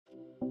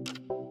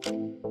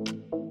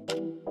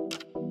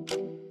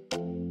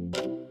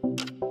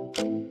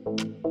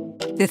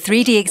The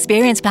 3D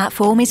experience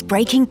platform is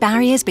breaking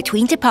barriers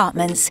between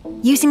departments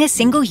using a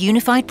single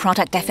unified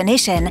product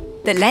definition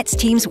that lets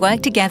teams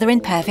work together in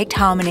perfect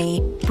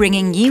harmony,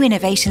 bringing new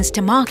innovations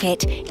to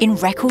market in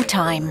record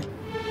time.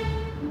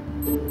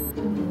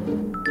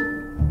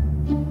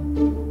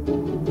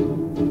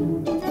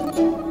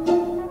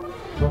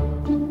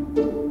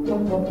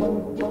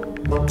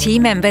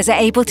 Team members are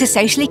able to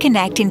socially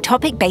connect in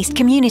topic-based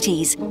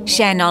communities,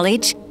 share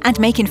knowledge, and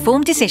make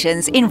informed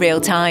decisions in real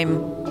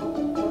time.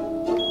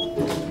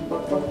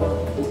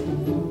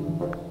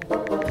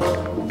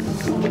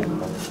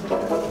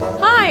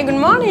 Hi, good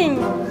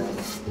morning.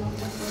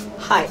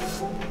 Hi.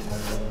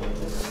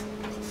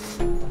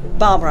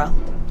 Barbara,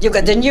 you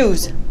got the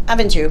news,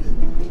 haven't you?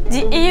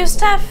 The EU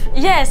stuff?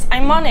 Yes,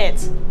 I'm on it.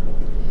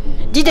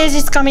 The day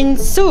is coming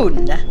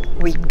soon.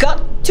 We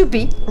got to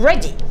be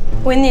ready.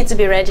 We need to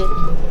be ready.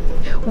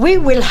 We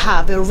will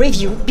have a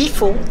review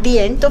before the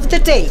end of the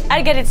day.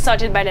 I'll get it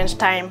sorted by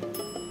lunchtime.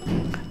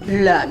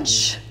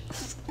 Lunch.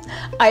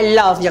 I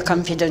love your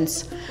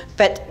confidence,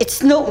 but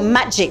it's no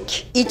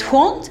magic. It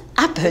won't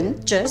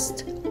happen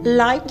just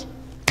like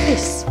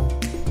this.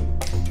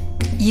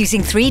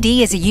 Using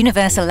 3D as a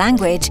universal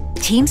language,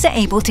 teams are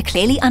able to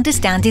clearly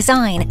understand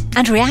design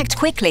and react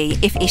quickly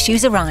if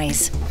issues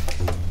arise.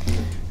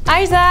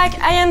 Hi Zach,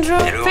 hi Andrew.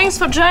 Hello. Thanks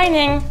for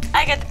joining.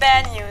 I got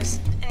bad news,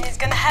 and it's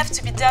gonna have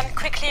to be done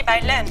quickly by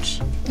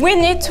lunch. We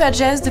need to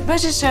adjust the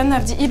position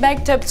of the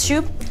e-bike top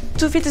tube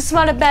to fit a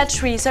smaller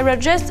battery, so we're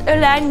just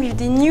aligned with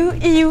the new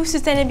EU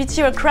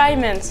sustainability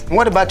requirements.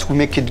 What about we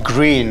make it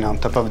green on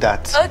top of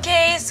that?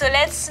 Okay, so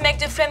let's make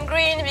the frame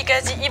green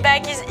because the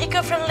e-bike is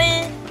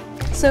eco-friendly.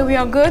 So we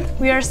are good,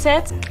 we are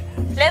set.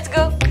 Let's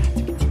go.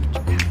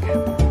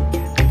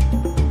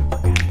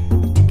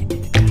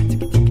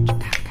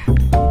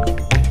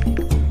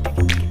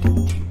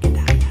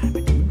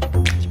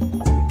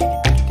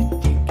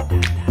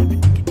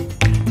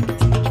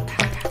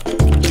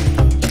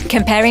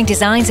 Comparing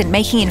designs and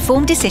making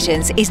informed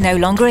decisions is no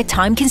longer a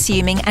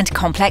time-consuming and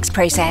complex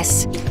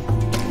process.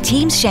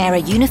 Teams share a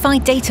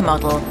unified data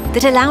model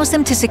that allows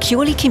them to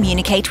securely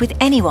communicate with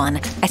anyone,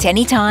 at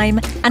any time,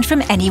 and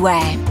from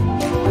anywhere.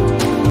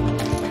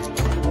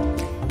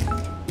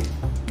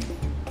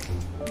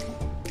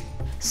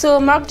 So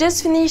Mark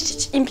just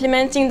finished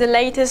implementing the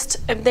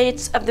latest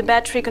updates of the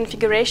battery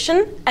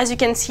configuration, as you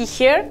can see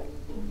here.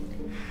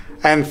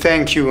 And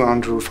thank you,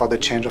 Andrew, for the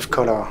change of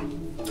color.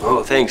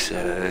 Oh, thanks.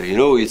 You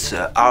know, it's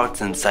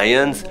art and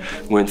science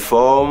when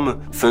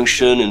form,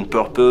 function and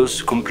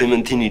purpose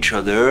complementing each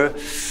other.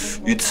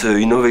 It's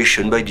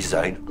innovation by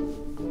design.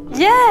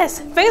 Yes,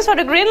 thanks for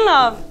the green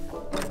love.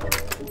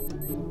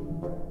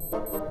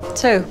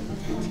 So,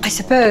 I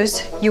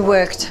suppose you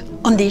worked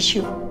on the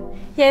issue.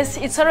 Yes,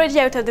 it's already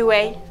out of the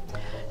way.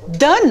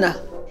 Done!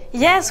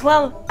 Yes,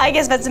 well, I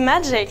guess that's the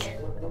magic.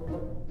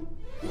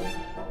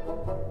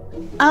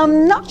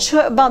 I'm not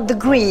sure about the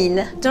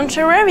green. Don't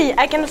you worry,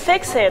 I can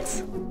fix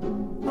it.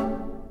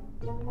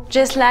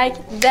 Just like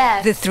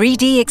that. The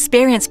 3D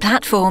experience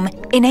platform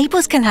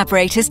enables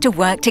collaborators to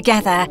work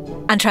together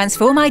and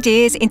transform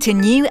ideas into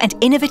new and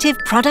innovative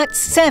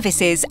products,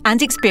 services,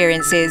 and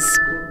experiences.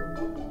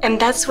 And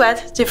that's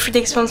what the 3D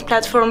experience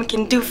platform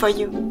can do for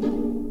you.